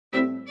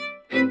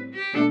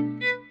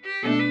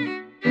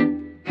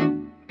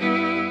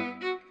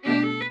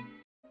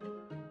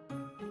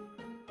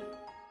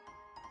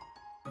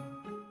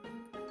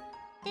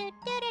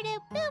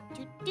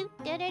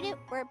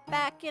we're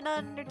back in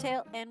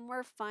Undertale, and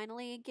we're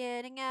finally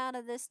getting out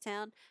of this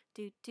town.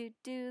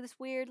 This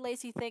weird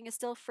lacy thing is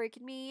still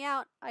freaking me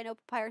out. I know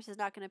Papyrus is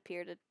not going to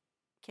appear to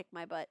kick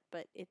my butt,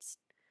 but it's...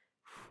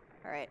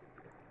 Alright.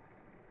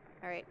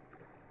 Alright.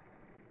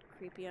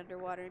 Creepy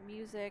underwater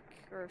music,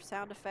 or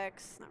sound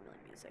effects. Not really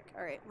music.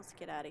 Alright, let's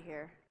get out of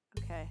here.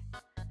 Okay.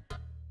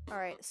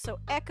 Alright, so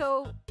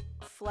Echo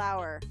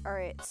Flower.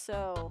 Alright,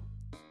 so...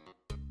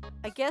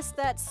 I guess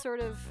that's sort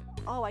of...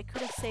 Oh, I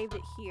could have saved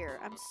it here.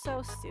 I'm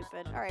so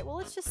stupid. Alright, well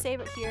let's just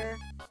save it here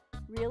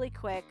really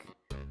quick.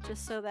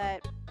 Just so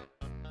that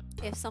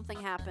if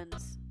something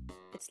happens,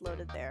 it's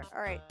loaded there.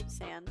 Alright,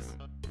 Sans.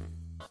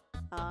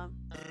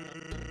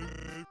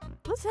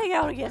 Let's hang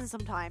out again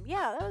sometime.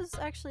 Yeah, that was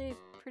actually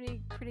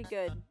pretty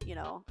good, you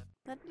know.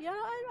 But, you know,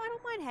 I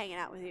don't mind hanging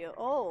out with you.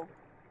 Oh.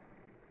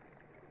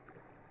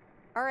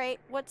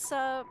 Alright, what's,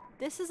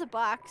 this is a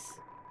box.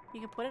 You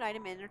can put an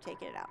item in or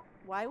take it out.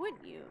 Why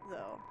wouldn't you,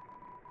 though?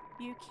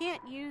 You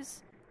can't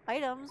use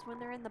items when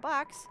they're in the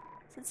box.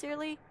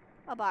 Sincerely,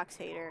 a box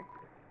hater.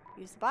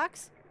 Use the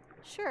box?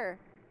 Sure.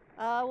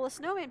 Well, the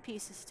snowman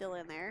piece is still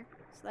in there,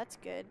 so that's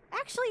good.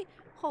 Actually,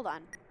 hold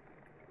on.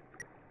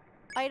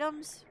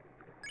 Items.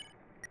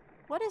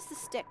 What is the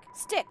stick?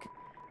 Stick!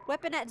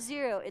 Weapon at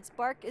 0. Its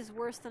bark is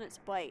worse than its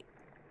bite.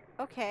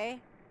 Okay.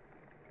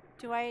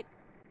 Do I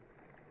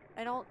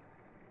don't...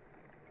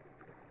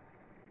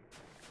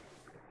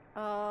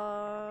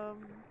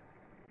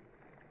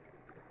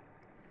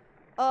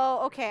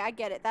 Oh, okay, I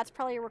get it. That's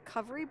probably a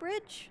recovery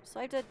bridge. So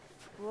I have to...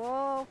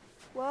 Whoa.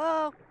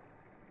 Whoa.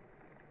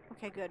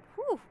 Okay, good.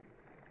 Whew.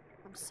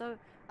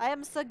 I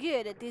am so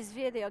good at this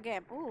video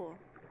game. Ooh.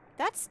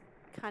 That's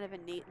kind of a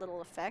neat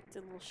little effect. A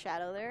little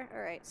shadow there.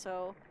 Alright,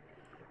 so...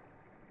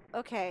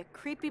 Okay,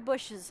 creepy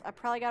bushes. I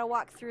probably gotta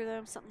walk through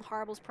them. Something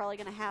horrible's probably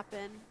gonna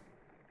happen.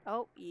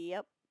 Oh,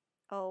 yep.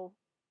 Oh.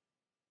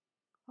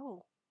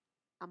 Oh.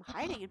 I'm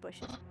hiding in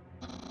bushes.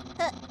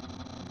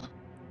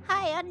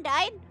 Hi,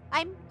 Undyne.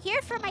 I'm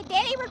here for my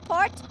daily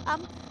report,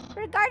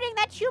 regarding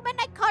that human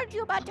I called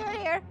you about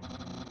earlier.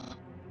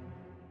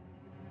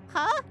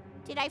 Huh?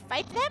 Did I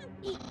fight them?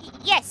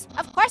 Yes,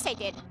 of course I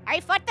did. I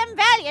fought them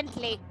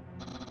valiantly.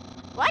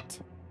 What?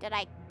 Did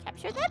I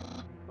capture them?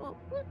 Well,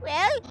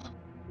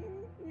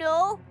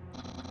 no.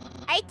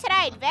 I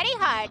tried very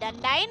hard,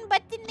 Undyne,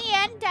 but in the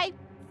end I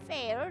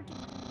failed.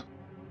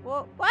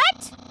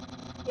 What?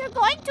 You're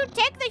going to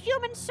take the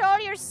human soul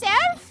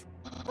yourself?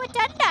 But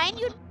Undyne,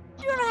 you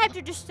don't have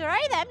to destroy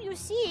them, you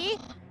see.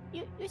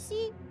 You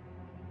see.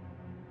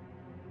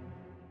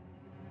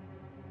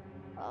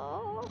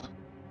 Oh. ...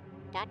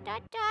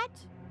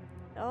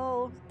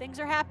 Oh, things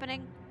are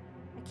happening.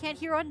 I can't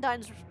hear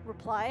Undyne's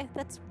reply.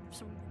 That's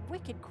some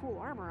wicked cool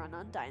armor on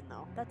Undyne,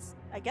 though.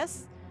 I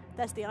guess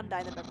that's the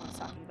Undyne that everyone's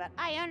talking about.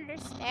 I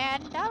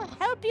understand. I'll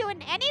help you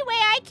in any way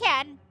I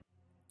can.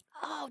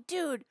 Oh,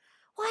 dude.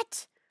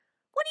 What?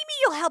 What do you mean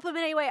you'll help him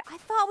in any way? I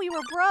thought we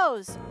were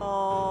bros.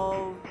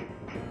 Oh.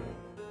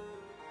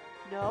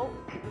 No.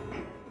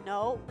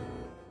 No.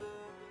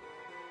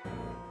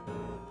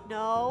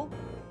 No.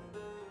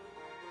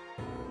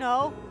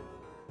 No.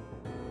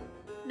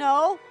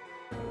 No.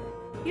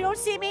 You don't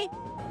see me.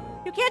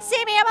 You can't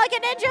see me. I'm like a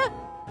ninja.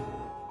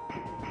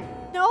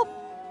 Nope.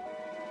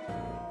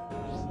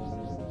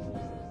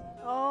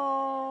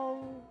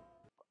 Oh.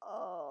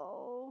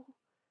 Oh.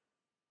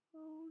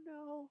 Oh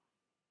no.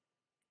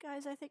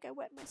 Guys, I think I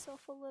wet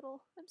myself a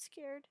little. I'm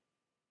scared.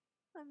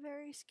 I'm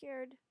very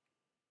scared.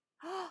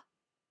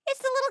 It's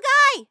the little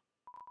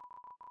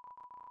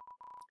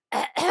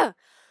guy!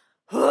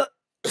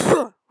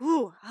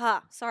 Ooh,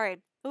 ha,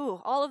 sorry.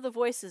 Ooh, all of the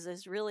voices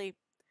is really,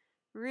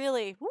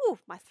 ooh,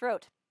 my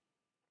throat.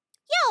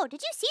 Yo,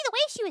 did you see the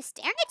way she was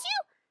staring at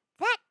you?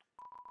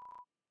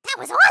 That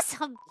was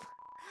awesome!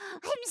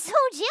 I'm so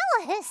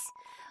jealous!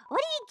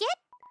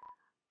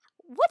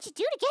 What'd you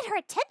do to get her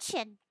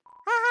attention?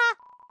 Haha.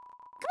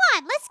 Come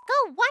on, let's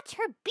go watch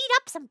her beat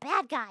up some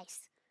bad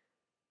guys.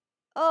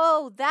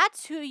 Oh,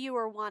 that's who you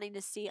were wanting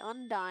to see,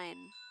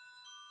 Undyne.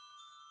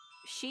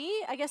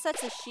 She? I guess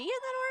that's a she in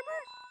that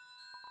armor?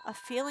 A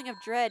feeling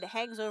of dread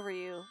hangs over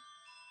you,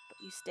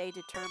 but you stay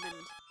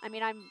determined. I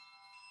mean,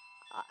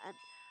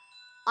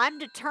 I'm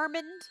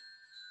determined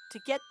to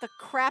get the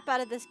crap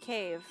out of this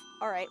cave.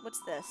 Alright,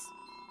 what's this?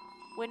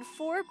 When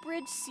 4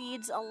 bridge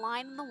seeds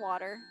align in the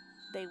water,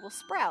 they will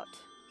sprout.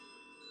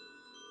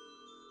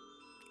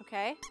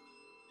 Okay.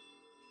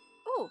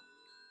 Ooh.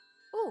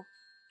 Ooh.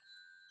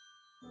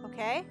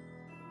 Okay.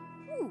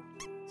 Ooh.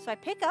 So I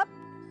pick up,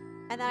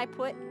 and then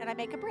I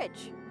make a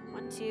bridge.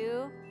 1,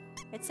 2.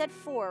 It said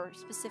 4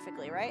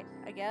 specifically, right?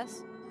 I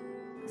guess.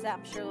 Because that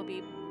I'm sure will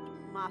be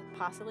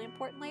possibly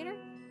important later.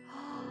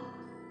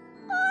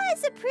 Oh,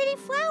 it's a pretty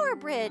flower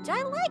bridge.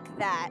 I like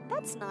that.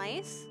 That's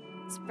nice.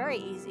 It's very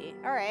easy.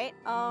 Alright,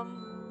 oh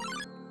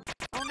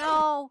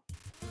no!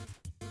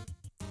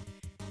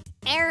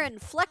 Aaron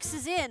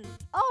flexes in.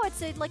 Oh,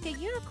 it's like a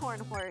unicorn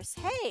horse.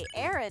 Hey,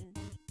 Aaron.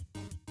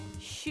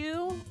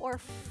 Shoe or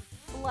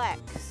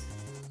flex?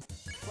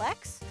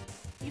 Flex?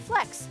 You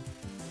flex.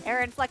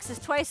 Aaron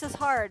flexes twice as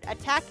hard.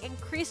 Attack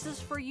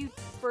increases for you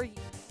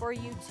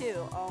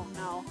too. Oh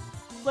no.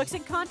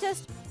 Flexing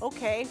contest?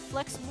 Okay,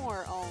 flex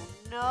more. Oh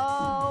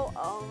no.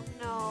 Oh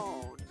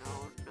no.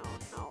 No, no,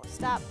 no.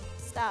 Stop.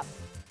 Stop.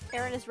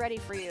 Aaron is ready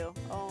for you.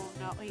 Oh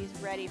no, he's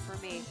ready for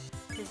me.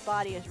 His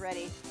body is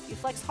ready. You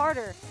flex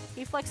harder.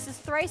 He flexes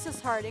thrice as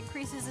hard.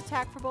 Increases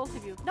attack for both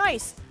of you.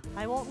 Nice!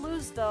 I won't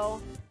lose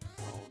though.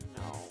 Oh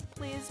no.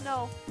 Please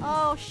no.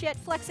 Oh shit,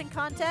 flexing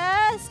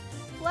contest!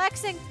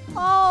 Flexing!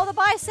 Oh, the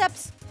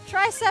biceps!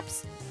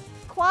 Triceps!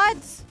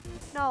 Quads!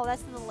 No,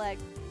 that's in the leg.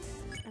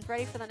 He's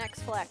ready for the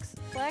next flex.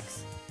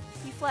 Flex?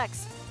 He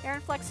flex.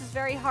 Aaron flexes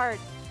very hard.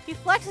 He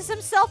flexes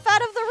himself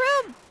out of the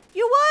room!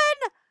 You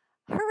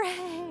won!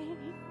 Hooray!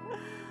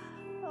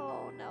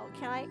 Oh no.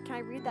 Can I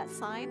read that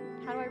sign?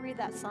 How do I read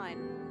that sign?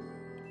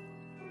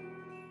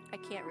 I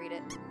can't read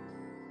it.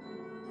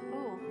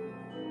 Ooh.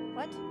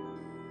 What?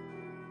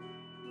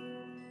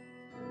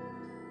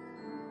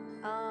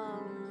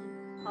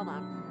 Hold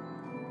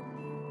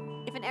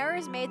on. If an error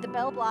is made, the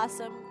Bell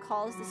Blossom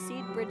calls the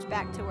seed bridge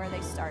back to where they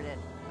started.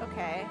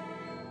 Okay.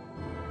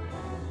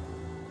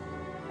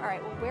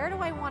 Alright, well, where do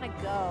I want to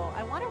go?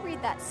 I want to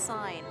read that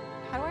sign.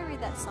 How do I read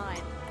that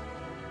sign?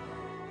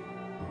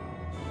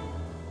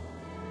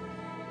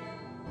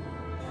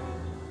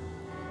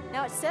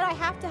 Now, it said I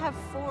have to have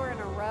 4 in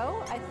a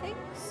row, I think.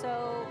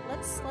 So,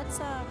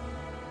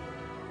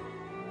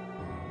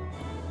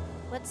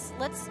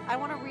 I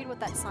want to read what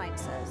that sign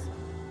says.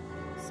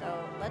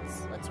 So,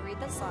 let's read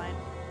the sign.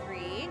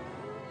 3.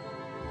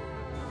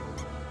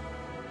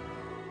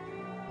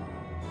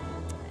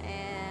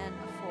 And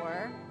a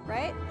 4,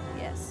 right?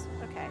 Yes.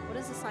 Okay, what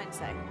does the sign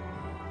say?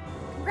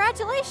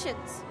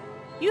 Congratulations!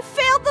 You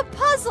failed the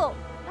puzzle!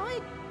 No,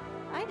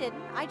 I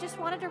didn't. I just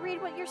wanted to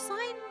read what your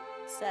sign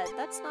said.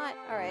 That's not...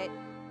 Alright.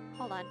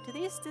 Hold on. Do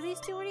these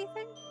do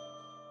anything?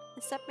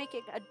 Except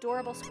making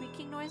adorable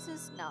squeaking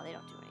noises? No, they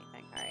don't do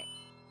anything. Alright.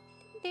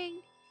 Ding,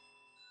 ding.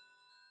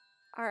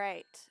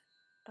 Alright.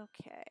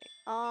 Okay.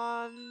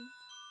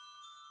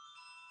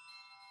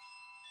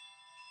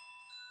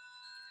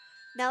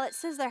 Now it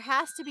says there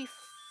has to be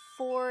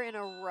 4 in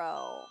a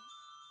row.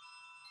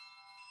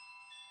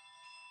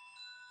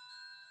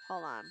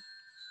 Hold on.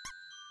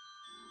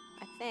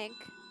 I think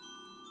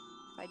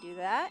if I do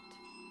that,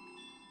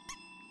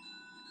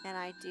 and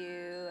I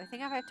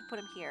think I have to put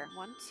them here.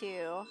 1,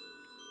 2.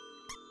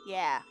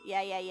 Yeah.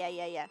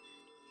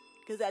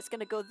 Because that's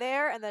going to go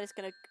there, and then it's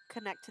going to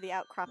connect to the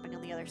outcropping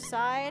on the other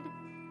side.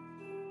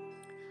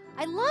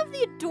 I love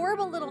the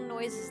adorable little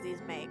noises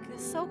these make.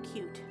 It's so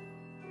cute.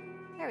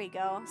 There we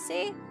go.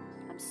 See?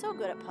 I'm so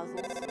good at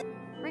puzzles.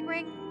 Ring,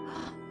 ring.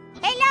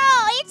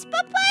 Hello, it's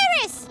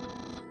Papyrus!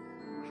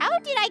 How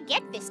did I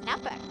get this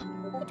number?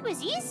 It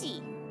was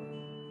easy.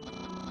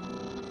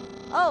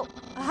 Oh,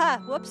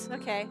 aha, whoops,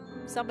 okay.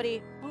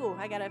 Somebody, ooh,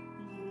 I gotta,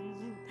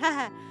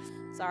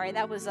 sorry,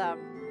 that was,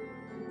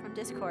 from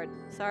Discord.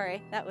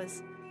 Sorry, that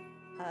was,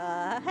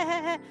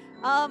 that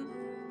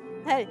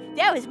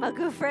was my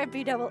good friend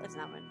B-Double. It's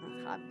not my,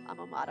 I'm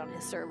a mod on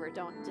his server.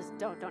 Don't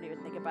even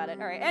think about it.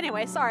 All right,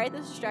 anyway, sorry,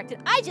 this is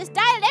distracted. I just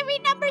dialed every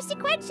number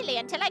sequentially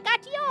until I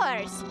got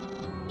yours.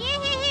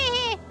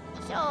 Yeah.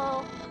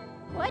 So,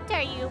 what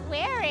are you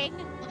wearing?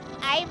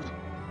 I'm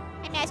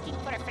asking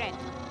for a friend.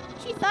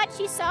 She thought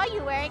she saw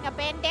you wearing a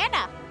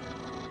bandana.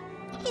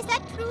 Is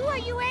that true? Are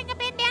you wearing a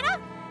bandana?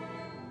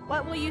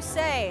 What will you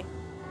say?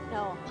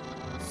 No.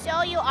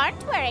 So you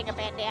aren't wearing a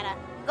bandana.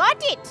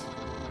 Got it.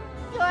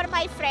 You're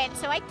my friend,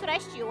 so I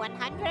trust you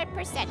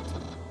 100%.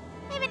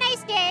 Have a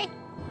nice day.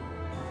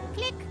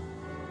 Click.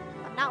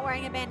 I'm not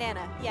wearing a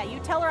bandana. Yeah, you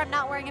tell her I'm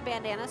not wearing a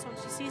bandana, so when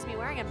she sees me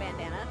wearing a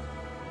bandana.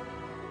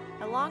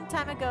 A long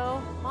time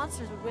ago,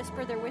 monsters would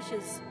whisper their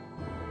wishes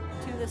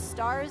to the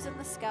stars in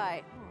the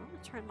sky. Oh, I'm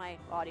gonna turn my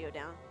audio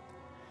down.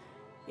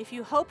 If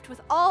you hoped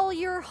with all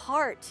your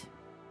heart,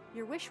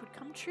 your wish would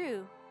come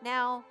true.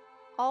 Now,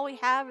 all we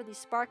have are these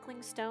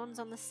sparkling stones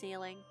on the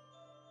ceiling.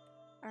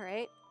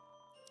 Alright.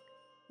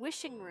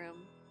 Wishing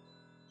room.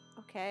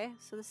 Okay,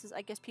 so this is,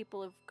 I guess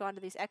people have gone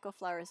to these echo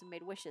flowers and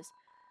made wishes.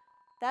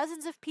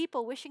 Thousands of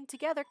people wishing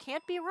together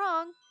can't be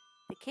wrong.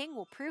 The king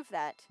will prove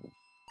that.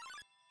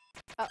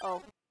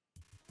 Uh-oh.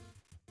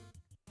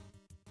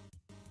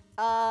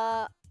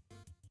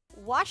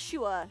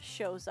 Washua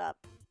shows up.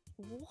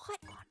 What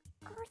on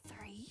earth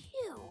are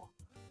you?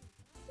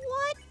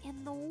 What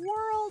in the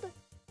world?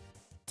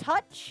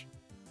 Touch,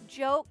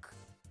 joke,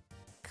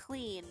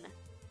 clean.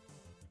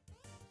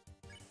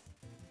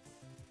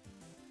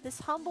 This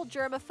humble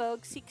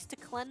germaphobe seeks to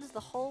cleanse the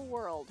whole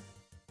world.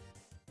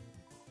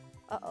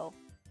 Uh-oh.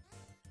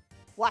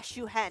 Wash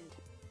you hand.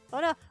 Oh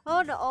no,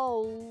 oh no,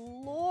 oh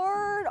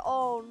lord,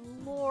 oh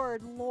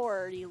lord,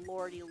 lordy,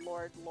 lordy,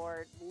 lord,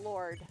 lord,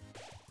 lord.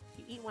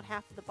 You eat 1/2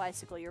 of the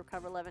bicycle, you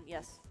recover 11,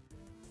 yes.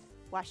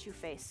 Wash you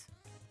face.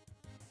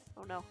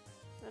 Oh no,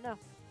 oh no.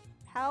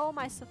 How am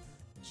I so...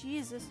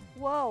 Jesus,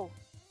 whoa.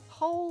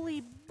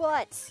 Holy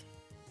butts.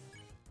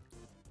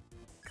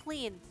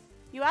 Clean.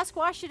 You ask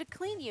Washu to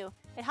clean you.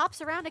 It hops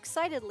around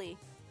excitedly.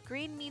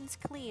 Green means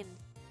clean.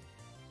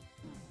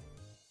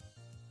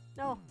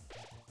 No.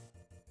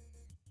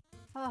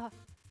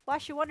 Why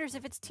she wonders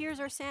if its tears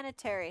are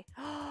sanitary.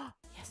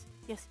 Yes,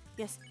 yes,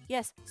 yes,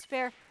 yes.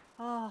 Spare.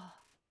 Oh.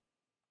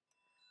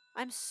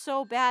 I'm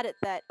so bad at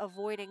that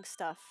avoiding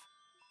stuff.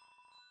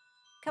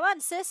 Come on,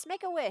 sis,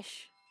 make a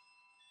wish.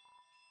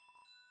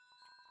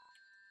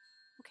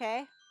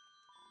 Okay.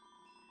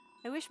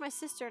 I wish my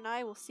sister and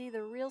I will see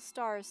the real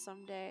stars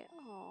someday.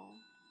 Oh.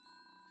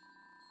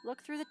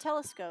 Look through the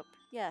telescope.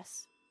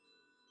 Yes.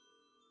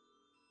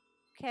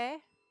 Okay.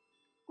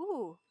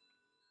 Ooh.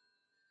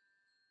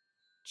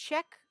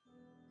 Check.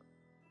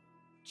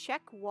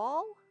 Check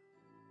wall?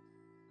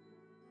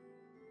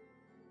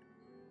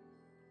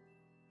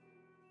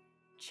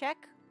 Check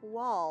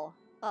wall.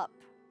 Up.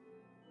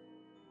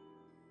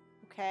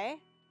 Okay.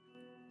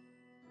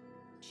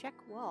 Check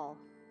wall.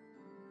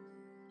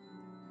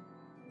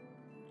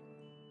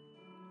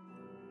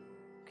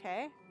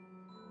 Okay.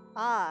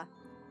 Ah.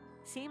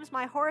 Seems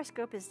my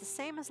horoscope is the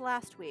same as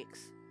last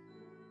week's.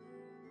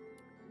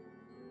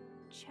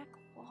 Check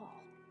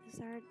wall. Is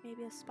there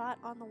maybe a spot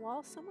on the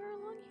wall somewhere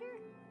along here?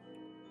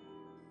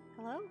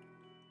 Hello?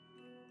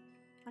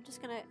 I'm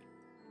just gonna...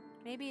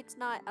 Maybe it's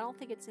not... I don't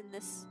think it's in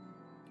this...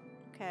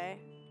 Okay.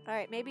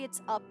 Alright, maybe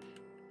it's up...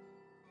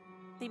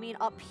 They mean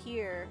up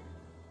here.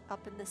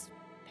 Up in this...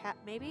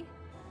 Maybe?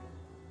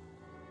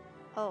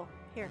 Oh,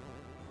 here.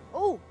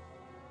 Oh!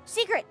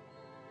 Secret!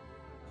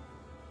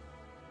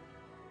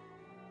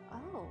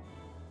 Oh.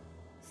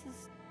 This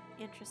is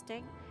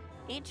interesting.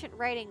 Ancient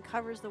writing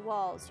covers the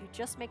walls. You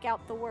just make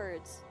out the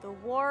words. The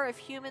war of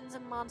humans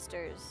and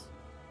monsters.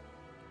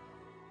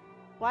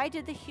 Why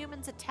did the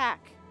humans attack?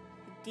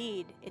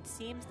 Indeed, it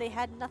seems they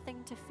had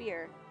nothing to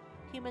fear.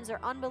 Humans are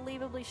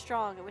unbelievably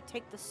strong. It would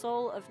take the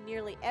soul of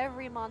nearly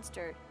every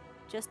monster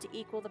just to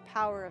equal the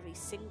power of a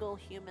single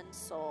human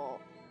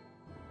soul.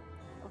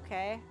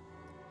 Okay.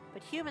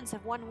 But humans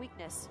have one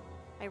weakness.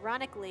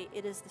 Ironically,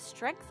 it is the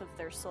strength of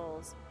their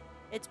souls.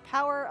 Its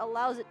power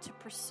allows it to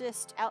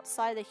persist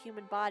outside the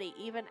human body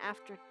even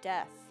after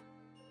death.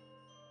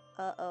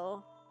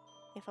 Uh-oh.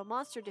 If a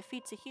monster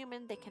defeats a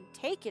human, they can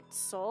take its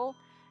soul.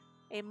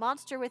 A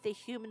monster with a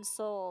human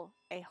soul.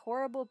 A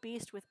horrible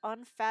beast with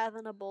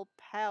unfathomable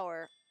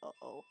power.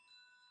 Uh-oh.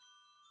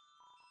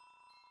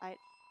 I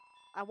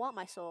want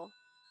my soul.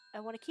 I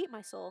want to keep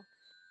my soul.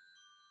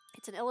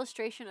 It's an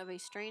illustration of a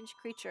strange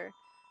creature.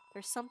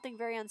 There's something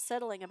very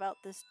unsettling about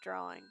this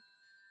drawing.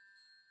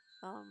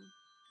 Uh-oh.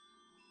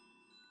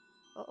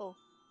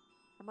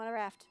 I'm on a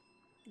raft.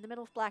 In the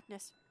middle of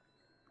blackness.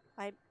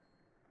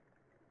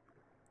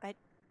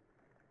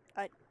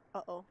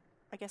 Uh-oh.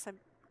 I guess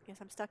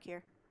I'm stuck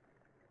here.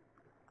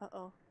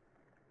 Uh-oh.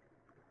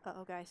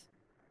 Uh-oh, guys.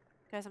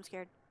 Guys, I'm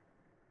scared.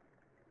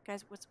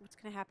 Guys, what's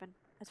gonna happen?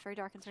 It's very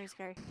dark and very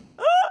scary.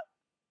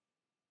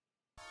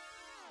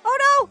 Oh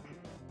no!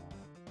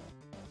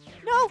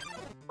 No!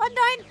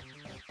 Undyne!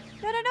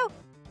 No, no, no!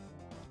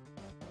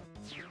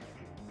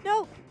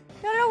 No!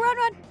 No, no, run,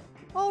 run!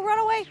 Oh, run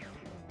away!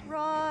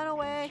 Run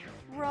away!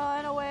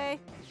 Run away!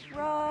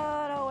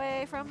 Run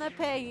away from the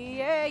pain!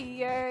 Yeah,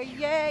 yeah,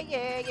 yeah,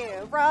 yeah,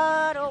 yeah!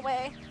 Run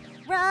away!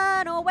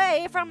 Run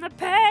away from the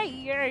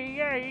pain! Yeah,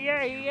 yeah,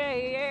 yeah, yeah,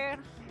 yeah!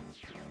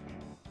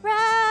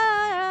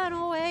 Run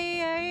away!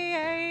 Yeah,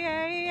 yeah,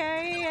 yeah,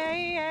 yeah, yeah,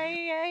 yeah,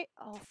 yeah!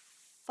 Oh,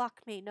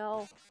 fuck me,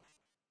 no.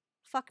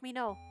 Fuck me,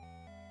 no.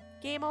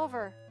 Game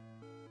over.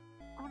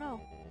 Oh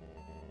no.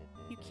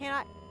 You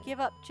cannot give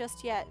up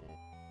just yet.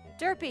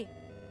 Derpy!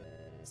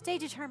 Stay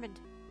determined.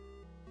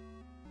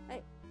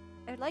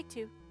 I'd like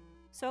to.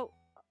 So,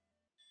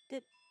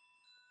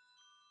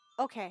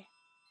 okay.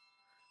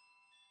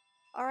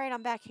 Alright,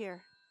 I'm back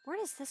here. Where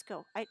does this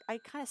go? I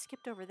kind of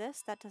skipped over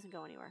this. That doesn't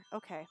go anywhere.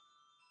 Okay.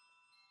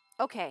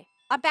 Okay.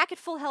 I'm back at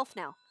full health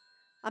now.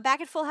 I'm back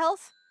at full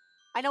health.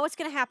 I know what's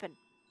gonna happen.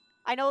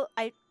 I know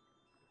I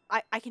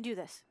can do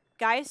this.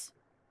 Guys,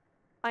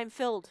 I'm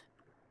filled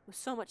with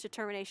so much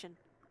determination.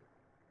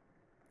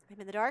 I'm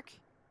in the dark.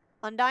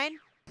 Undyne?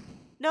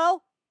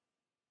 No!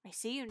 I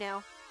see you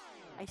now.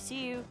 I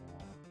see you.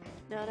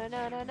 No, no,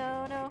 no, no,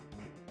 no, no.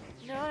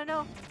 No, no,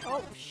 no.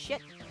 Oh,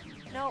 shit.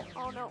 No,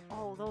 oh no.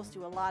 Oh, those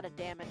do a lot of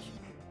damage.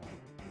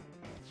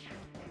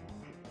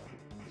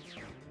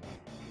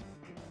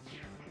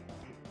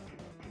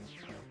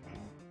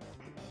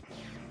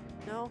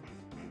 No.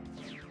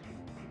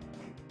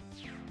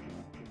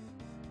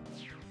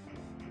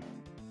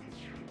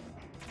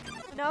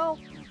 No.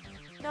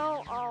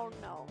 No. Oh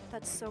no.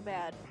 That's so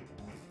bad.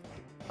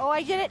 Oh,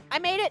 I did it. I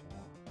made it.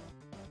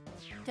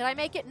 Did I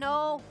make it?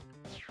 No.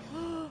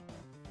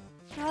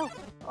 No.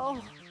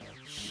 Oh,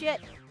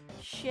 shit.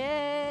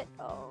 Shit.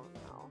 Oh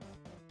no.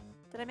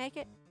 Did I make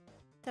it?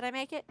 Did I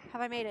make it?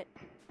 Have I made it?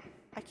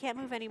 I can't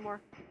move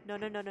anymore. No,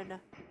 no, no, no, no.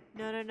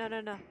 No, no, no,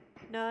 no, no.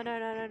 No, no,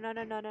 no, no, no,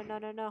 no, no, no, no,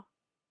 no, no.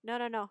 No,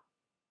 no, no.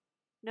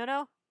 No,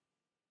 no.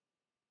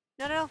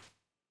 No, no.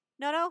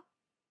 No, no.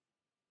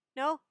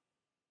 No.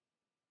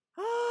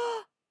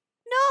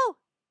 No!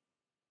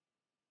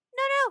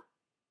 No, no.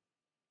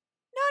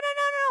 No, no,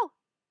 no, no.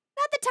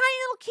 Not the tiny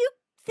little cute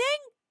thing.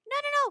 No,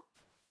 no, no.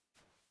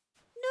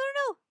 No, no,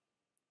 no.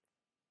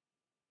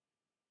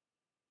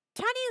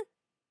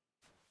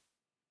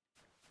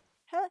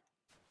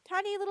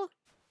 tiny little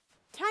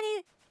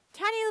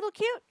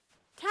cute,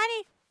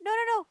 tiny, no,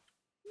 no,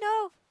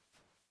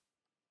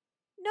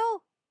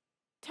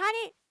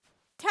 tiny,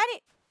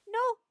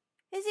 no,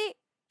 is he,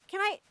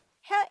 can I,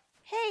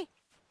 hey,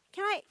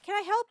 can I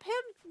help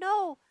him?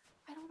 No,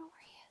 I don't know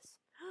where he is.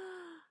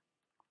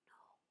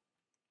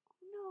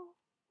 No,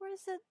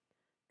 where's the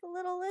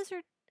little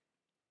lizard?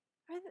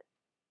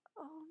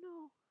 Oh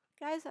no,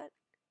 guys,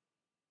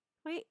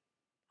 wait,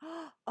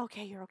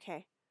 okay, you're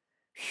okay.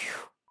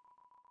 Phew.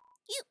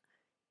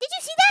 Did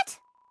you see that?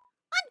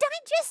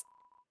 Undyne just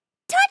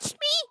touched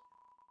me.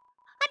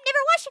 I'm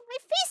never washing my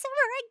face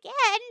ever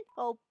again.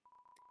 Oh,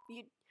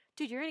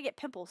 dude, you're gonna get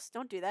pimples.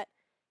 Don't do that.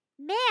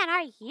 Man,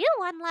 are you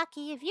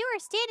unlucky if you were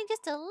standing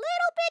just a little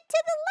bit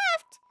to the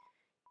left.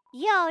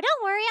 Yo,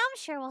 don't worry, I'm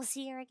sure we'll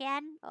see her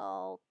again.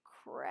 Oh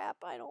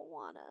crap, I don't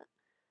wanna.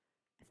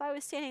 If I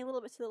was standing a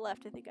little bit to the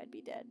left, I think I'd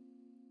be dead.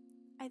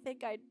 I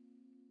think I'd...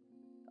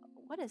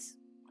 What is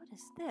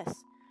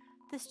this?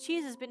 This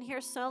cheese has been here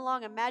so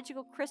long, a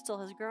magical crystal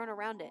has grown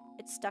around it.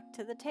 It's stuck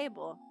to the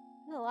table.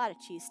 There's a lot of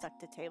cheese stuck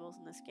to tables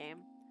in this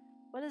game.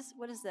 What is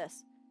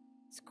this?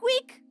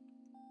 Squeak!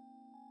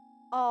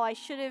 Oh, I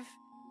should have...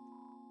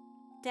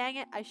 Dang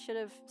it, I should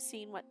have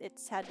seen what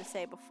it's had to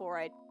say before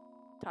I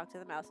talked to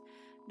the mouse.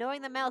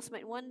 Knowing the mouse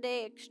might one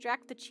day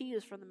extract the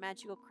cheese from the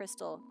magical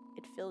crystal,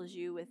 it fills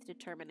you with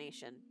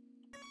determination.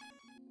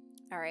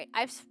 Alright,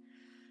 I'm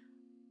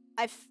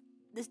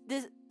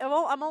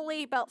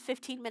only about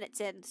 15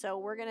 minutes in, so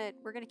we're gonna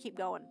keep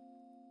going.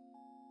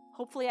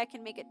 Hopefully I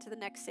can make it to the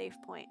next save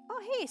point. Oh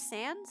hey,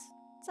 Sans.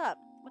 What's up?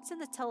 What's in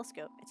the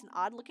telescope? It's an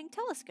odd looking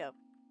telescope.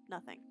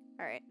 Nothing.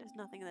 Alright, there's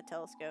nothing in the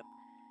telescope.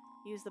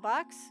 Use the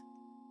box.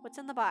 What's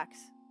in the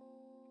box?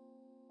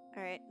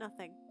 Alright,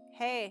 nothing.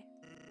 Hey.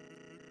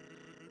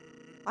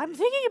 I'm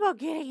thinking about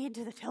getting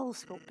into the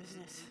telescope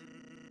business.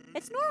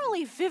 It's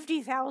normally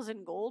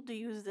 50,000 gold to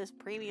use this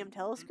premium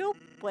telescope,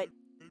 but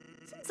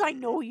since I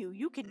know you,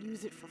 you can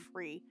use it for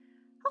free.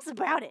 How's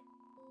about it?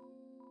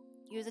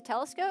 Use a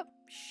telescope?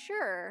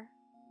 Sure.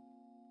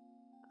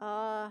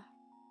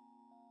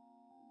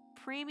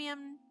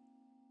 Premium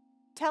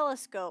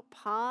telescope,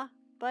 huh,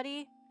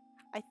 buddy?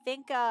 I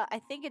think the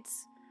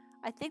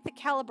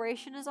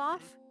calibration is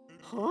off.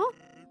 Huh?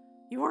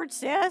 You aren't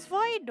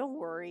satisfied? Don't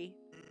worry.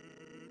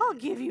 I'll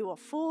give you a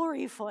full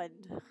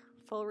refund.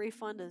 Full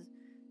refund is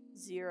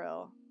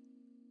 0.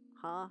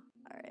 Huh?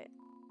 Alright.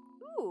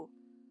 Ooh.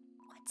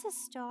 What's a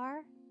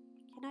star?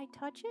 Can I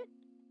touch it?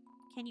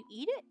 Can you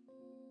eat it?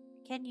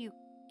 Can you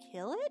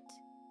kill it? ...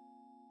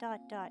 Are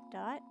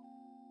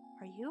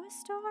you a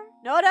star?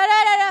 No.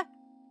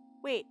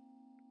 Wait.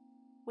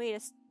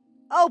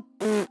 Oh,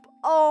 pfft.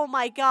 Oh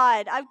my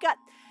god. I've got...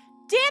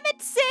 Damn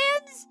it,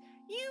 Sans!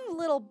 You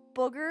little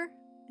booger.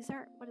 Is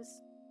there... What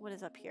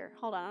is up here?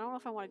 Hold on. I don't know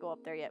if I want to go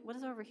up there yet. What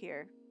is over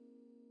here?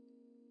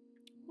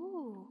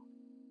 Ooh.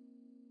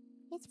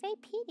 It's very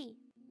pretty.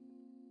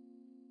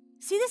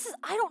 See, this is...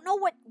 I don't know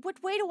what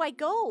way do I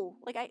go?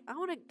 Like, I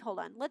want to... Hold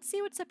on. Let's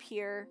see what's up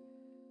here.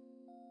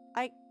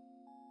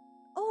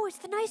 Oh, it's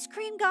the ice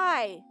cream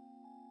guy.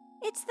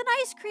 It's the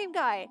ice cream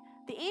guy.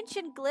 The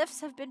ancient glyphs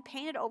have been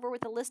painted over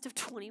with a list of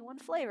 21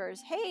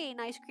 flavors. Hey,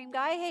 ice cream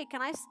guy. Hey,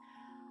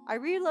 I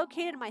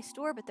relocated my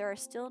store, but there are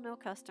still no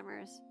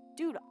customers.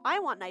 Dude, I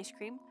want ice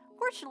cream.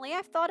 Fortunately,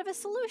 I've thought of a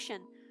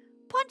solution.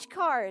 Punch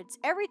cards.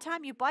 Every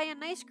time you buy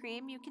an ice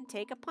cream, you can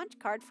take a punch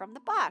card from the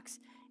box.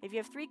 If you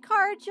have 3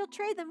 cards, you'll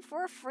trade them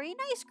for a free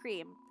ice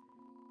cream.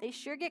 They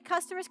sure get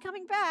customers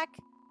coming back.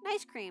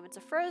 Ice cream. It's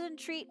a frozen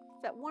treat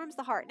that warms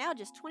the heart. Now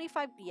just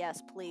 25...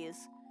 Yes,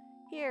 please.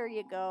 Here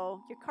you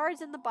go. Your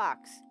card's in the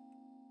box.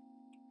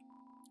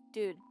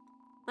 Dude,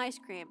 ice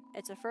cream.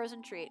 It's a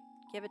frozen treat.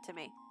 Give it to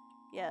me.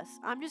 Yes.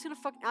 I'm just gonna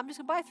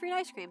buy 3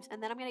 ice creams,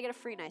 and then I'm gonna get a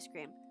free ice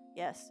cream.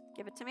 Yes.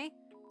 Give it to me.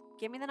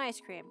 Give me the ice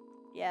cream.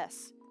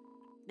 Yes.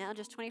 Now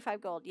just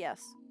 25 gold.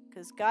 Yes.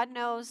 Because God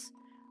knows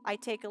I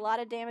take a lot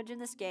of damage in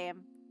this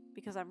game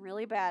because I'm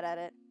really bad at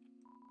it.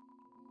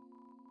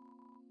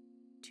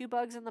 2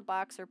 bugs in the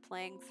box are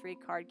playing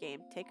 3-card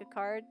game. Take a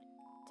card.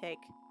 Take.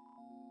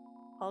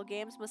 All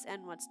games must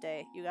end once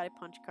day. You got a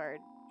punch card.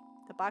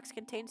 The box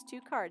contains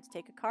 2 cards.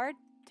 Take a card.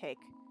 Take.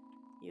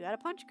 You got a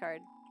punch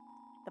card.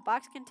 The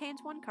box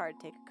contains 1 card.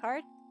 Take a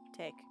card.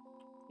 Take.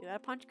 You got a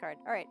punch card.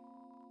 Alright.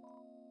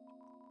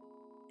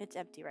 It's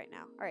empty right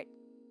now. Alright.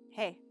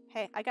 Hey,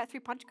 I got 3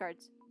 punch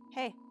cards.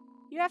 Hey,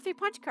 you have 3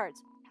 punch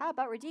cards. How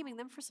about redeeming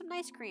them for some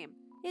ice cream?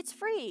 It's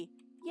free.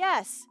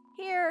 Yes.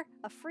 Here,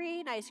 a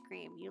free ice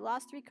cream. You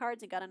lost 3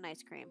 cards and got an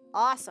ice cream.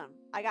 Awesome.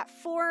 I got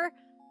 4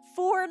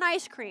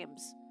 ice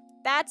creams.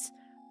 That's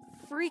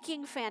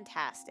freaking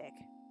fantastic.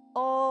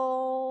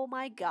 Oh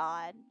my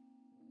god.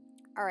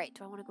 Alright,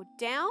 do I want to go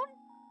down?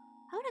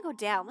 I want to go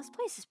down. This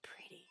place is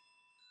pretty.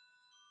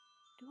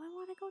 Do I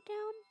want to go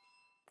down?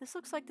 This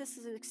looks like this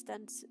is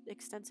extensive.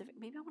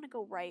 Maybe I want to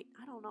go right.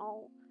 I don't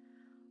know.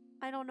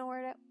 I don't know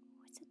where to...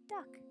 Oh, it's a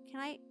duck. Can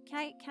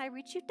I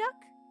reach you,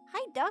 duck?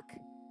 Hi, duck.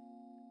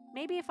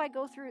 Maybe if I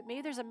go through...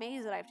 Maybe there's a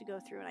maze that I have to go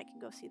through and I can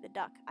go see the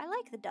duck. I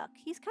like the duck.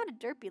 He's kind of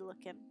derpy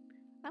looking.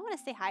 I want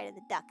to say hi to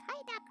the duck.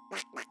 Hi, duck.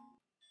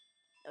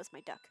 was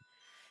my duck.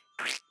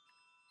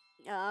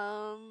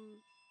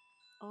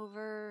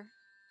 Over,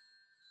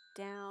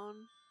 down.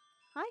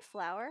 Hi,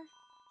 flower.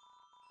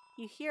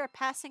 You hear a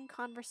passing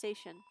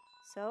conversation.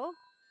 So,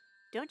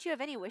 don't you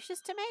have any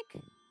wishes to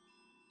make?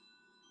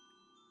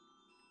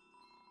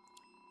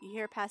 You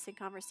hear a passing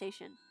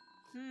conversation.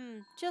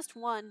 Just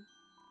one.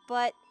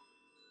 But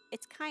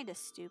it's kind of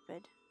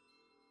stupid.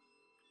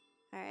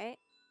 Alright.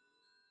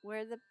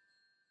 Did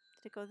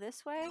it go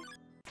this way?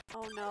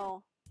 Oh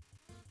no.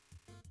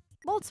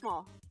 Mold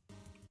small.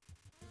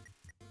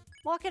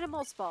 Walk in a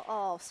mold small.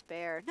 Oh,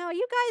 spare. No,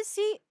 you guys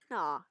see?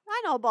 Nah,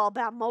 I know all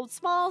about mold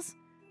smalls.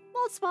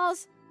 Mold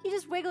smalls, you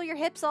just wiggle your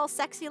hips all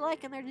sexy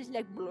like and they're just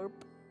like blurp.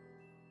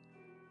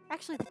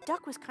 Actually, the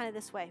duck was kind of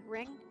this way.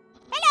 Ring.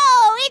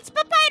 Hello, it's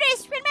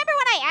Papyrus. Remember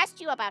when I asked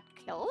you about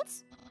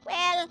clothes?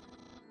 Well,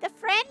 the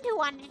friend who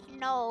wanted to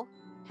know,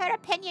 her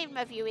opinion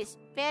of you is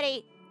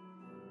very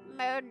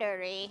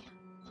murdery.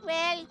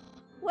 Well,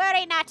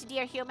 worry not,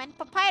 dear human.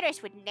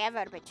 Papyrus would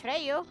never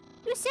betray you.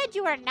 You said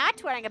you were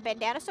not wearing a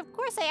bandana, so of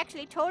course I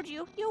actually told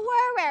you you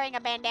were wearing a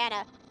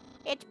bandana.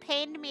 It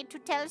pained me to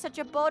tell such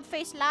a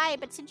bold-faced lie,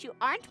 but since you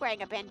aren't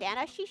wearing a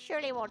bandana, she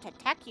surely won't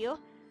attack you.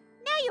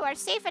 Now you are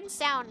safe and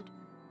sound.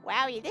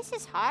 Wow, this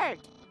is hard.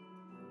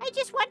 I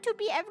just want to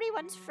be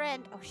everyone's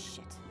friend. Oh,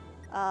 shit.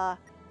 Can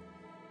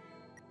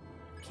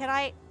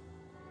I...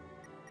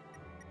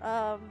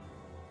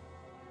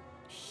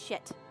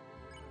 Shit.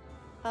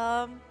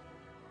 No.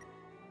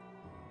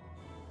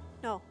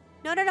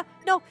 No, no, no,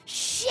 no!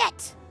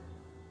 Shit!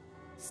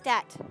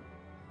 Stat.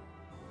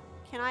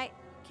 Can I...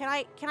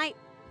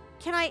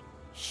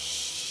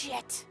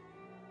 Shit!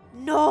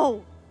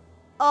 No!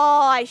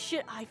 Oh, I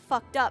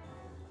fucked up.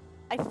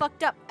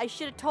 I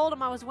should have told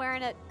him I was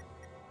wearing it.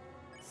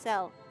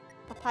 Cell.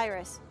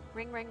 Papyrus.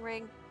 Ring, ring,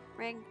 ring,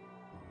 ring.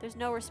 There's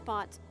no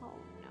response. Oh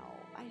no,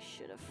 I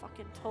should have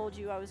fucking told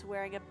you I was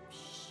wearing a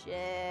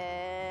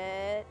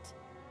shit.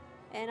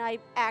 And I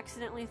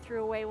accidentally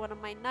threw away one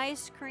of my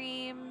nice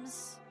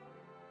creams.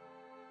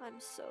 I'm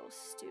so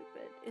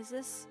stupid. Is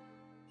this...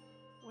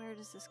 Where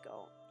does this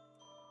go?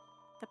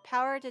 The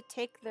power to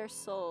take their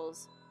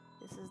souls.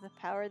 This is the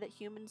power that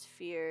humans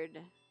feared.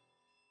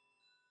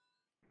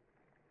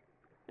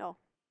 No.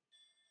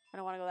 I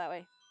don't want to go that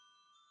way.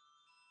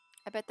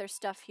 I bet there's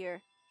stuff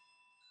here.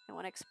 I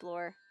want to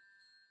explore.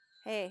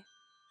 Hey.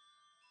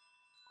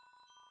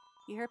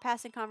 You hear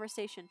passing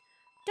conversation.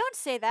 Don't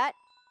say that.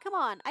 Come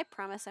on. I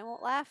promise I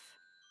won't laugh.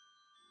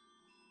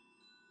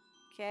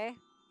 Okay.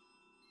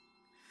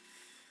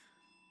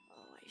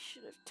 Oh, I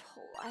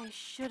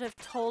should have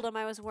told him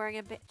I was wearing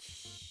a bit.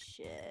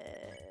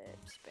 Shit.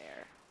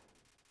 Spare.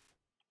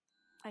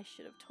 I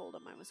should have told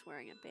him I was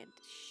wearing a band.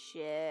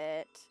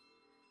 Shit.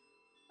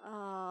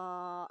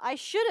 I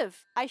should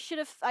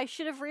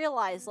have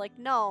realized, like,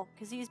 no,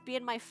 because he's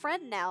being my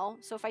friend now,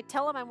 so if I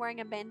tell him I'm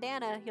wearing a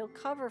bandana, he'll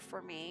cover for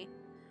me.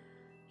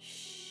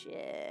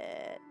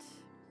 Shit.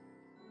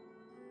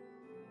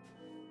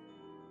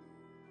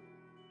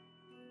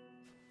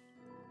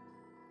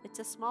 It's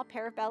a small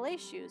pair of ballet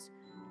shoes.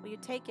 Will you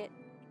take it?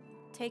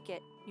 Take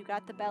it. You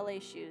got the ballet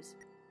shoes.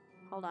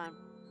 Hold on.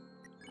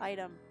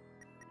 Item.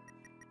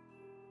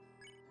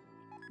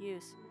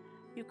 Use.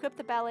 You equip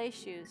the ballet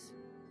shoes.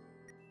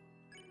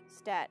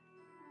 Stat.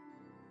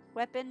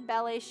 Weapon,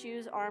 ballet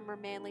shoes, armor,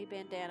 manly,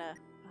 bandana.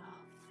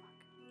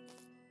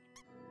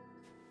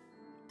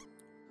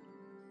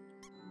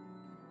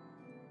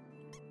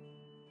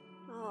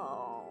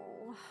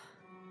 Oh,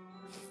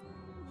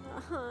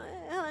 fuck. Oh.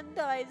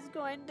 Undy's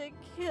going to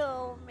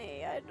kill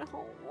me. I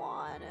don't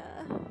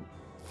wanna.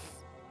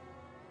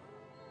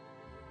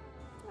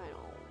 I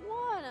don't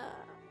wanna.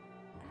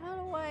 How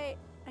do I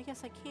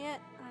guess I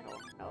can't. I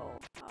don't know.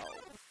 Oh,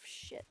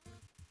 shit.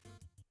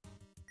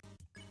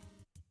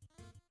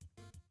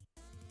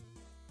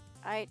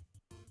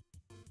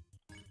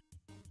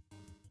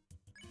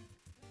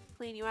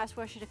 Clean. You asked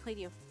Washer to clean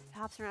you.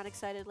 Hops around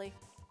excitedly.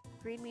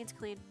 Green means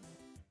clean.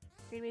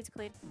 Green means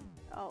clean.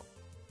 Oh.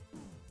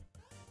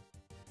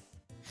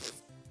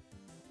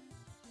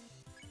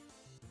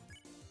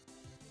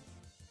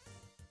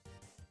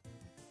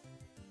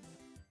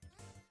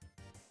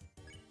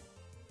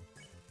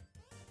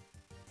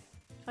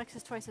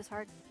 Flexes twice as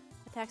hard.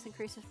 Attacks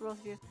increases for both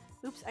of you.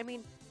 Oops, I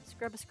mean,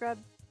 scrub a scrub.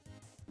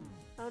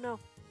 Oh no.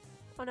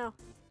 Oh no.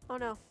 Oh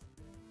no.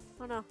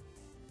 Oh no.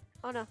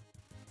 Oh no.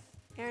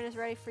 Aaron is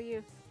ready for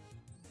you.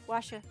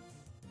 Washa.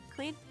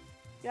 Clean?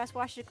 You asked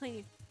Washa to clean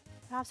you.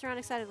 Hops around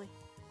excitedly.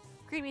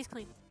 Green means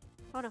clean.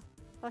 Oh no.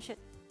 Oh shit.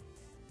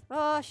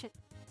 Oh shit.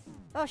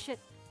 Oh shit.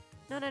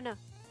 No, no, no.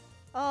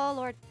 Oh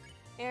lord.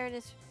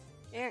 Aaron.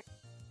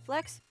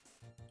 Flex?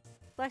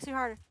 Flex you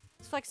harder.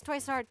 Let's flex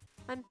twice as hard.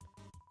 Oh no.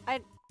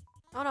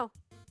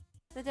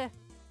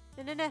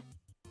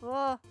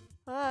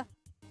 Oh.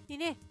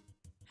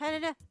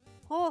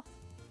 Oh.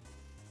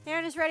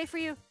 Aaron is ready for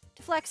you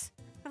to flex.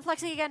 I'm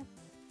flexing again.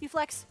 You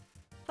flex.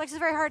 Flexes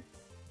very hard.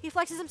 He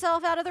flexes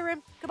himself out of the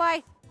room.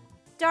 Goodbye.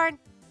 Darn.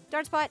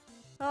 Darn spot.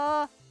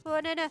 Oh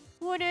no.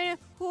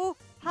 Oh,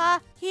 ha,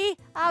 he.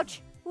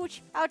 Ouch.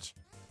 Ouch. Ouch.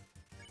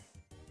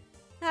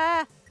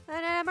 Ah!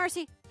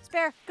 Mercy!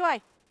 Spare! Go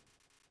away!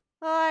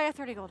 Oh, I got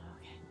 30 gold.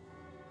 Okay.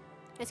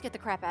 Let's get the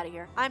crap out of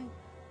here. I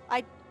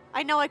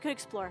know I could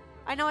explore.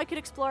 I know I could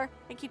explore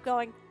and keep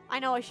going. I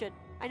know I should.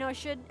 I know I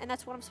should, and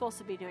that's what I'm supposed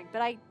to be doing.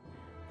 But I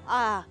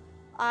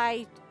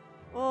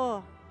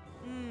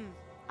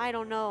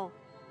don't know.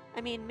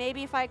 I mean,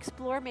 maybe if I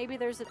explore, maybe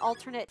there's an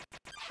alternate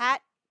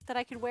hat that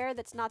I could wear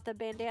that's not the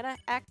bandana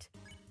act.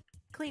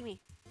 Clean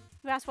me.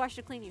 You asked Wash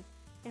to clean you.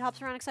 It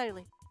hops around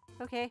excitedly.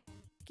 Okay.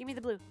 Give me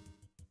the blue.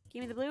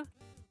 Give me the blue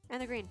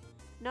and the green.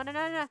 No, no,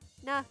 no, no,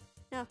 no,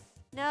 no,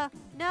 no,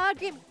 no,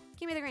 give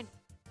me the green.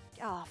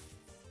 Oh.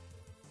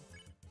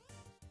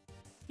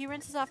 He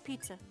rinses off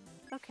pizza.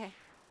 Okay.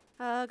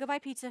 Goodbye,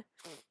 pizza.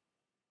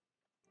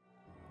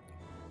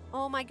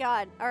 Oh my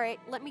god. Alright,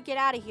 let me get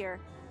out of here.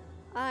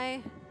 Oh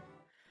no.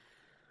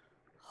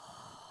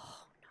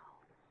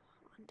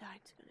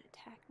 Undyne's gonna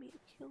attack me and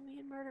kill me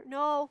and murder.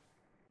 No!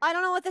 I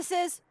don't know what this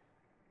is!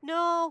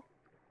 No!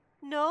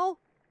 No!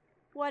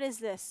 What is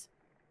this?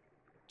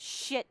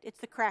 Shit, it's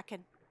the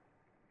Kraken.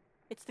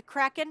 It's the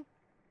Kraken.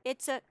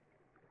 It's adorable.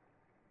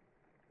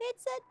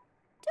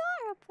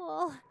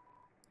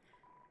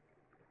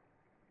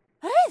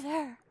 Hey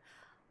there!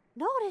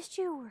 Noticed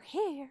you were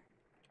here.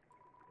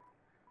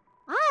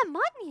 I'm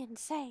Onion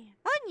saying.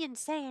 Onion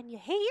saying, you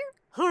hear?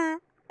 Huh?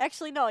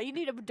 Actually, no, you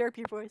need a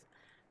derpier voice.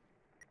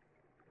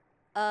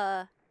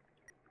 Can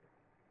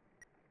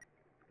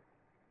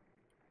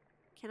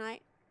I?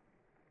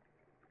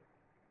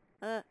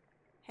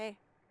 Hey.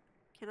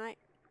 Can I?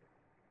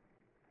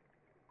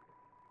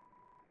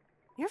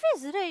 You're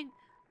visiting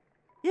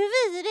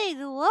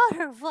the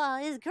waterfall.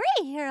 Is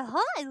great here,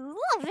 huh? I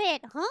love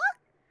it, huh?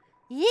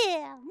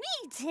 Yeah,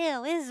 me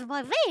too. Is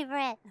my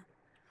favorite.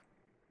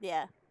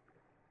 Yeah.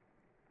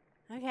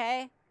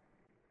 Okay.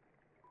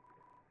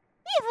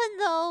 Even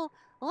though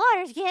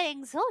water's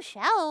getting so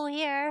shallow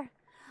here,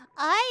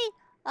 I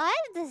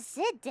have to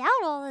sit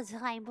down all the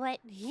time, but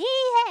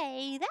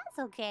hey, that's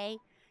okay.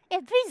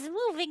 It beats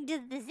moving to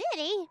the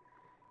city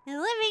and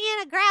living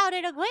in a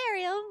crowded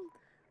aquarium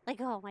like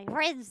all my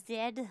friends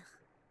did.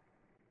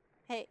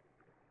 Hey,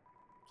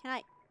 can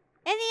I?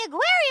 And the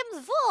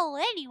aquarium's full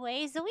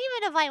anyway, so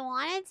even if I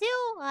wanted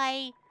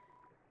to,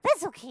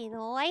 that's okay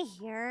though, I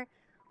hear.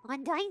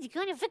 Undyne's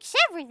gonna fix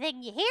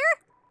everything, you hear?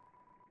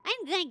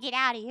 I'm gonna get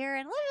out of here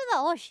and live in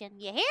the ocean,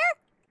 you hear?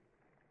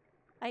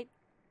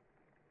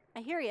 I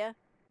hear ya.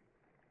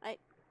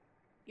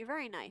 You're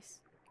very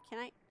nice. Can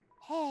I?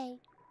 Hey,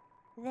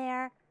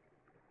 there.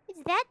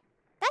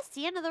 That's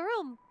the end of the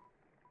room.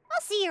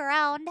 I'll see you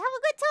around. Have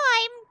a good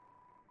time.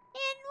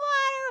 In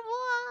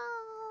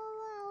Waterfall.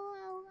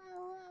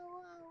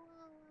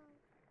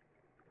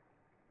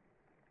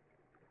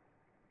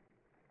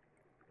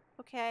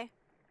 Okay.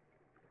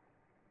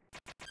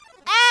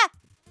 Ah!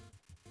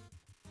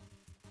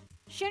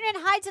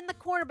 Shunin hides in the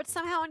corner, but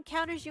somehow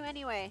encounters you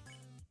anyway.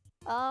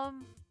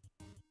 Hum?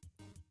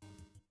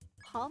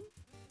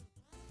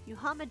 You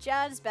hum a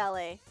jazz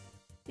ballet.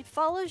 It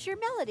follows your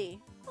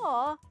melody.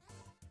 Aw.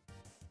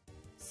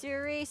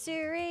 Suri,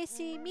 suri,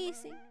 see me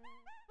sing.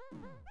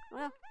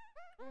 Well.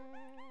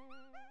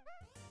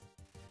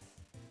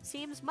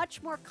 Seems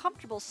much more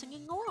comfortable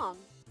singing along.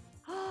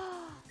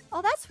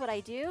 Oh, that's what I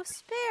do.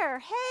 Spare.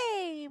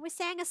 Hey, we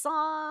sang a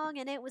song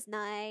and it was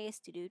nice.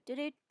 Do do do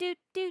do do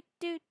do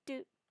do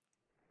do.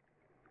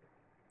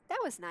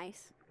 That was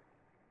nice.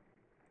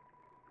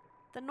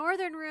 The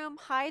northern room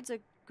hides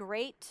a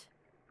great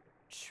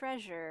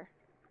treasure.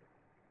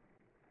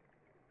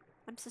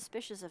 I'm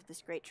suspicious of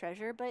this great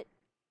treasure, but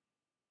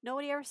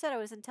nobody ever said I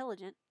was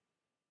intelligent.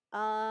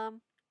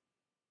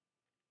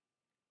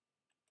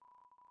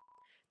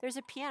 There's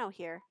a piano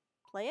here.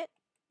 Play it?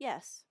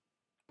 Yes.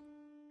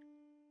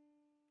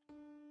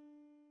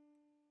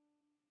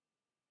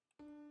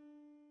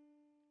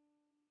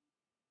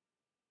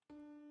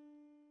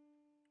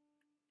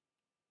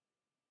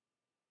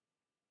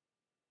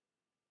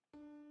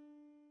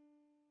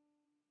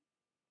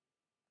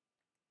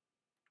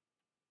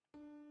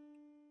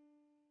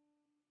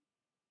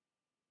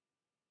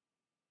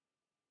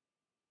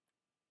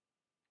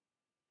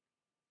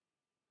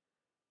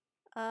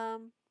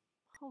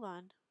 Hold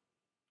on.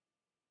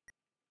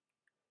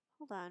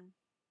 Hold on.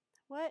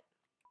 What?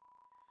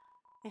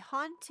 A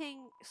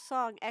haunting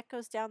song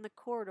echoes down the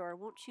corridor.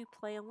 Won't you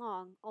play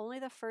along? Only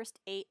the first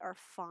 8 are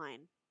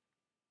fine.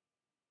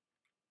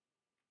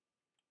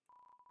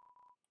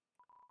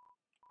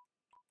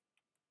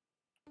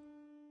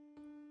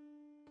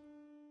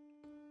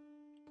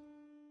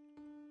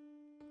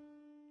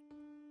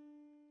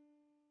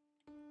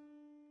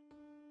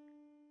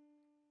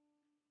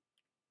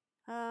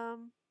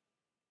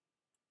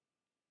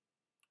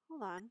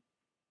 Hold on.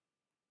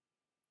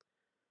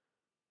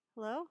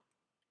 Hello?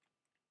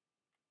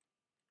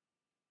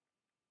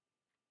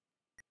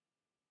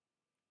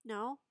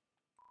 No?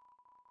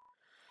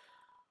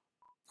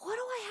 What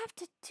do I have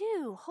to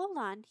do? Hold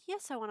on.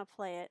 Yes, I want to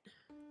play it.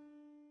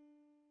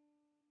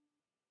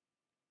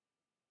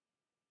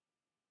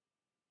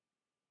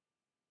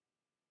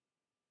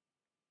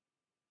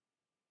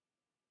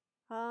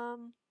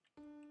 Um.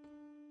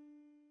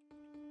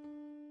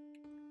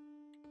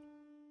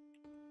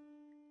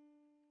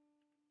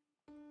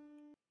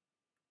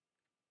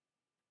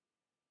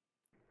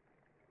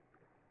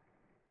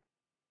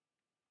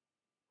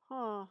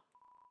 Oh.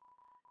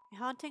 A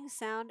haunting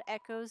sound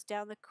echoes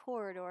down the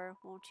corridor.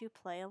 Won't you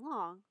play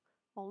along?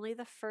 Only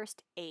the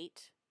first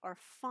 8 are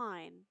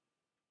fine.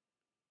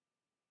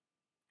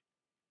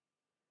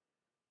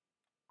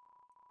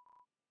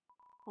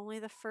 Only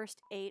the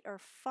first 8 are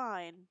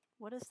fine.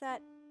 What is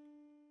that?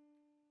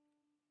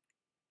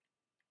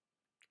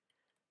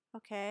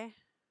 Okay.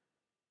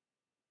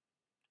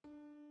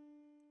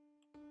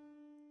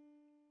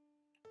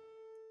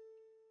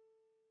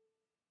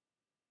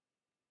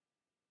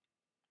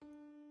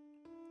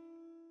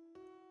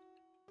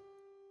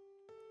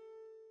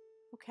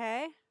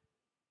 Okay.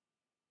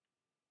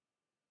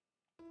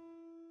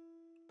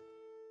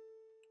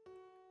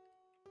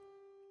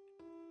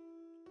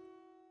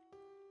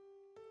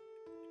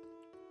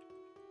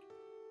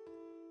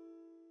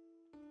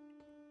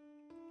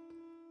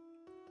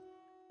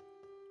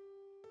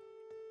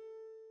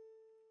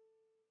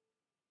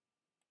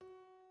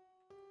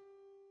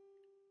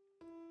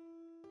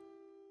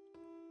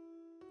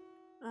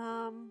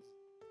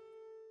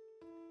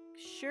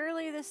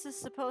 Surely this is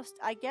supposed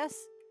to, I guess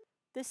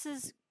this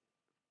is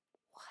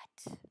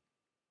what?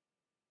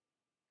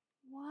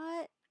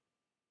 What?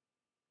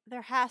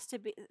 There has to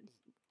be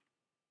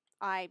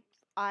I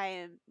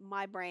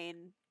my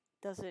brain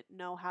doesn't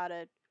know how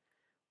to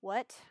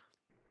what?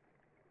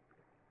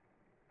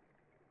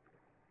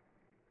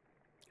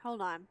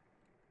 Hold on.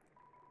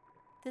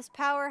 This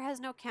power has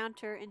no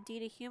counter.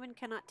 Indeed, a human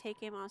cannot take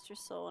a monster's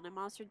soul. When a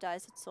monster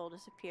dies, its soul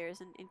disappears.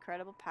 An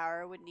incredible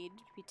power would need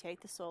to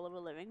take the soul of a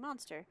living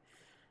monster.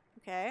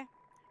 Okay.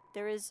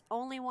 There is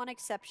only one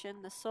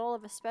exception. The soul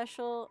of a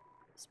special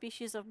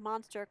species of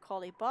monster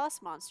called a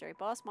boss monster. A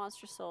boss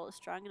monster's soul is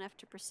strong enough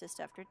to persist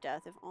after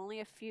death. If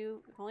only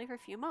for a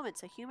few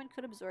moments, a human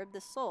could absorb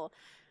this soul.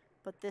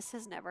 But this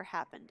has never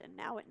happened, and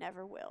now it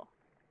never will.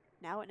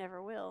 Now it never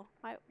will.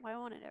 Why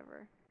won't it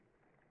ever?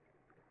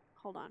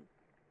 Hold on.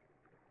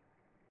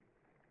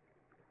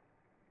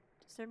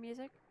 Is there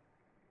music?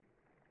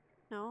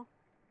 No?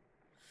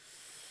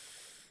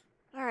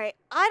 Alright,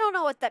 I don't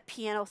know what that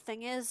piano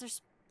thing is.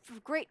 There's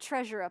great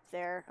treasure up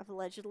there,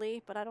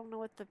 allegedly, but I don't know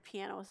what the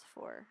piano is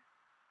for.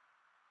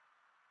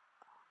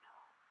 Oh no.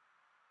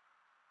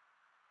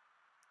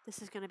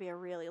 This is gonna be a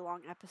really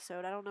long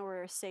episode. I don't know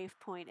where a save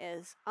point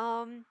is.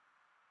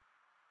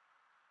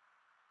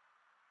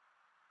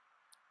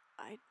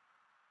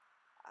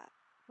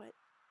 What?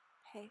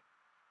 Hey.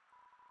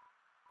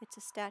 It's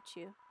a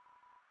statue.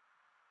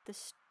 The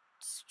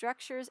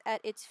structures at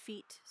its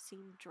feet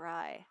seem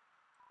dry.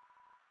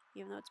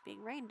 Even though it's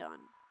being rained on.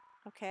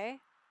 Okay.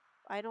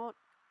 I don't...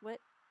 What?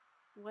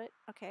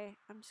 Okay.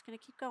 I'm just gonna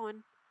keep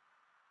going.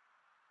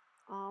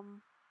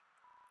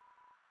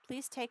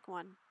 Please take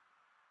one.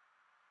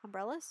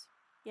 Umbrellas?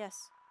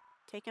 Yes.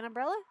 Take an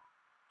umbrella?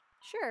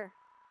 Sure.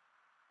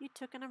 You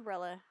took an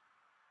umbrella.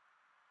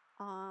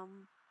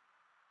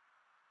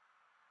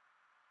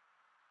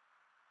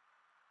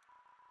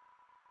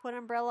 Put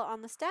umbrella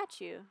on the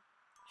statue.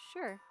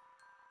 Sure.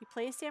 You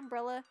place the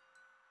umbrella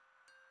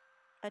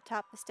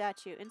atop the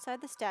statue.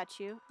 Inside the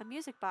statue, a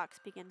music box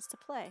begins to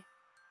play.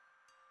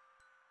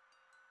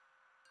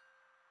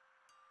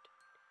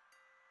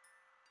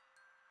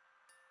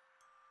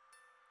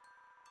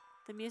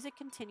 The music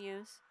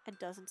continues and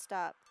doesn't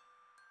stop.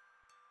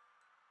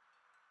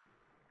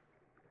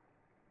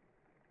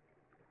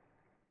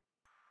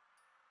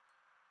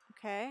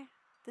 Okay.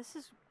 This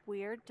is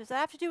weird. Does that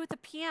have to do with the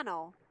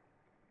piano?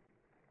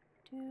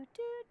 Do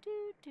do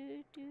do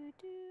do do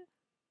do.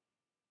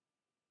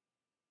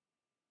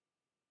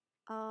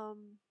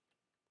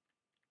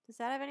 Does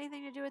that have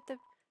anything to do with the...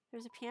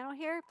 There's a piano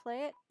here?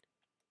 Play it.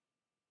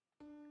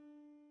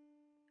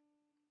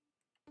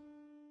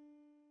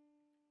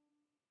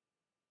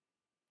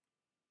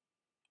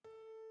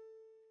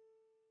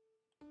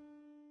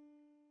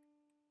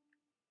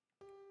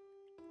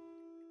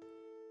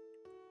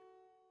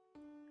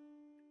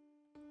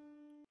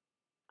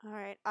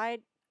 Alright, I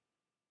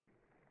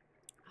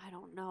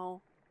don't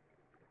know.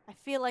 I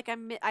feel like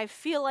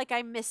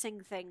I'm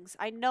missing things.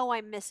 I know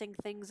I'm missing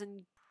things,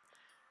 and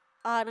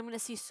I'm gonna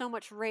see so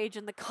much rage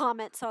in the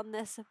comments on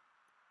this.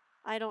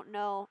 I don't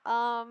know.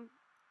 I'm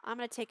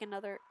gonna take an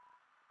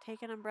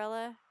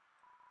umbrella.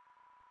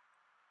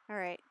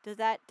 Alright, did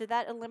that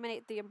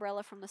eliminate the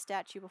umbrella from the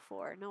statue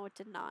before? No, it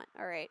did not.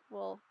 Alright,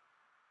 well,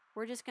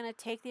 we're just gonna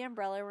take the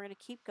umbrella, we're gonna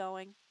keep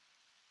going.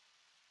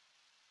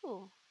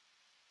 Ooh.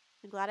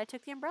 I'm glad I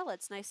took the umbrella.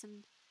 It's nice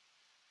and...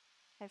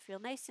 I feel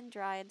nice and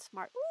dry and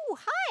smart. Ooh,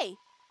 hi!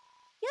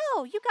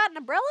 Yo, you got an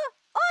umbrella?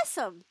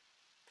 Awesome!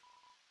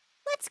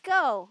 Let's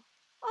go!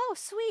 Oh,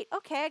 sweet.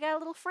 Okay, I got a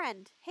little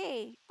friend.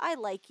 Hey, I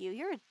like you.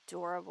 You're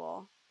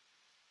adorable.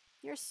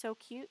 You're so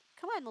cute.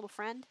 Come on, little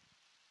friend.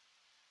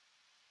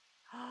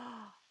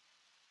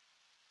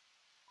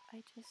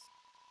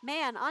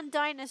 Man,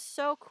 Undyne is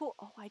so cool.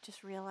 Oh, I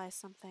just realized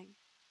something.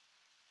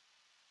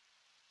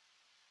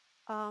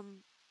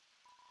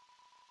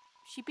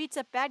 She beats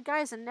up bad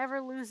guys and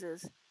never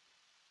loses.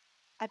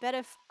 I bet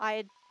if I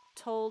had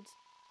told...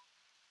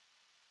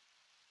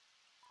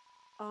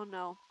 Oh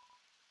no.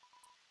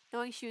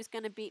 knowing she was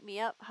gonna beat me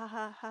up. Ha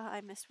ha ha,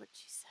 I missed what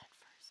she said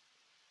first.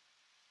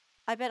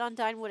 I bet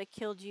Undyne would have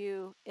killed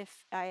you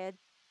if I had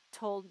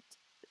told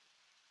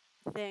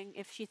thing,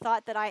 if she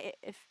thought that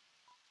if...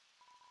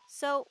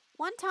 So,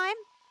 one time,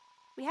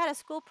 we had a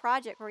school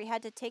project where we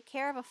had to take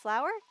care of a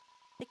flower.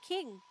 The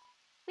king.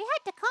 We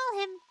had to call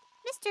him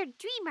Mr.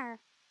 Dreamer.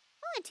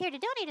 Volunteered to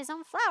donate his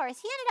own flowers.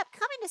 He ended up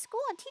coming to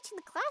school and teaching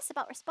the class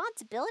about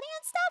responsibility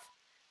and stuff.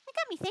 That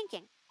got me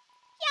thinking.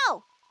 Yo,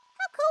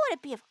 how cool would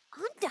it be if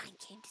Undyne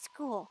came to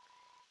school?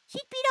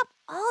 She'd beat up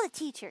all the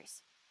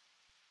teachers.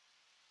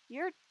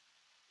 You're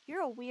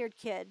a weird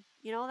kid.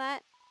 You know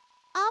that?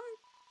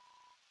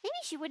 Maybe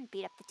she wouldn't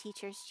beat up the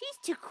teachers. She's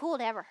too cool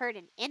to ever hurt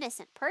an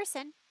innocent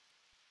person.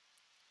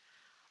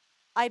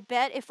 I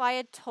bet if I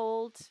had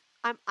told...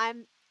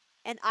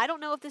 And I don't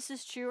know if this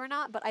is true or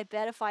not, but I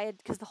bet if I had...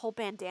 Because the whole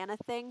bandana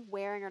thing,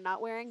 wearing or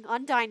not wearing,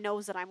 Undyne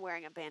knows that I'm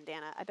wearing a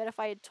bandana. I bet if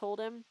I had told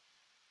him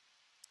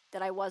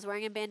that I was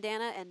wearing a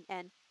bandana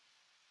and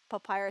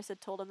Papyrus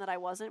had told him that I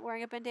wasn't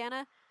wearing a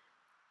bandana,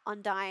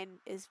 Undyne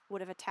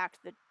would have attacked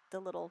the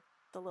little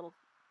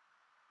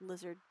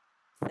lizard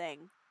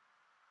thing.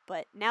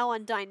 But now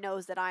Undyne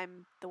knows that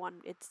I'm the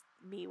one. It's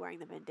me wearing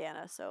the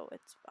bandana, so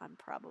I'm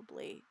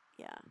probably...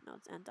 Yeah, no,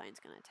 Undyne's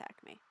gonna attack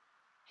me.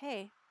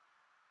 Hey,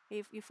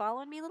 you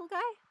following me, little guy?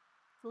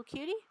 Little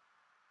cutie?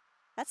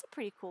 That's a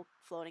pretty cool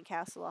floating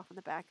castle off in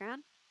the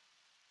background.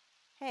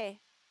 Hey.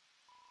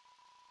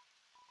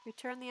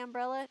 Return the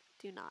umbrella?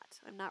 Do not.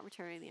 I'm not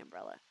returning the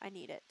umbrella. I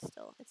need it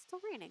still. It's still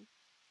raining.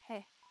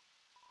 Hey.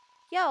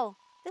 Yo,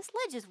 this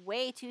ledge is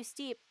way too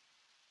steep.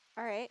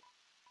 Alright.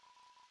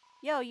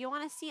 Yo, you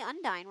want to see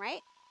Undyne,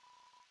 right?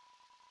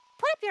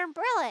 Put up your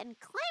umbrella and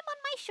climb on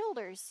my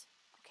shoulders.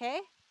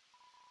 Okay.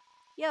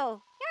 Yo.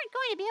 You aren't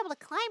going to be able to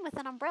climb with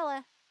an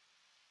umbrella.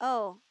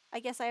 Oh, I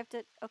guess I have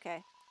to...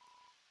 Okay.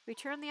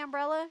 Return the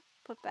umbrella.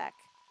 Put back.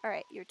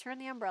 Alright, you return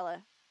the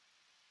umbrella.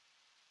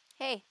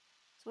 Hey.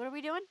 So what are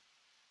we doing?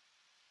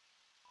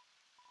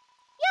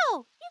 Yo,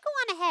 you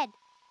go on ahead.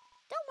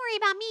 Don't worry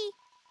about me.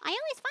 I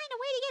always find a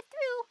way to get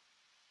through.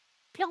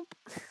 Plump.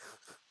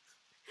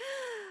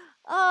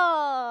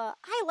 Oh,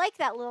 I like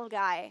that little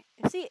guy.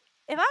 See,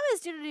 if I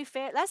was going to do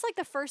fan... That's like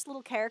the first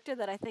little character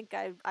that I think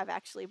I've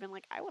actually been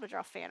like, I want to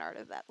draw fan art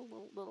of that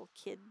little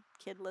kid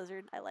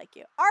lizard. I like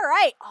you.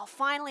 Alright! Oh,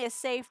 finally a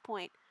save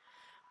point.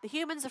 The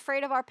humans,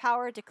 afraid of our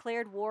power,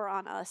 declared war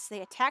on us.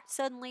 They attacked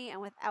suddenly and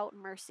without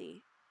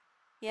mercy.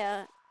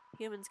 Yeah,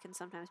 humans can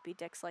sometimes be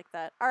dicks like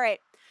that. Alright.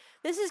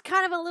 This is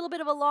kind of a little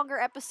bit of a longer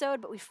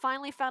episode, but we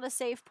finally found a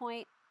save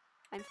point.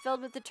 I'm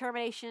filled with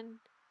determination,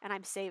 and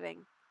I'm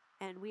saving.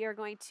 And we are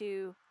going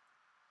to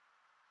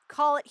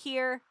call it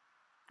here,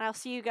 and I'll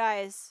see you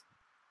guys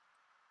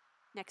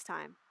next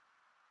time.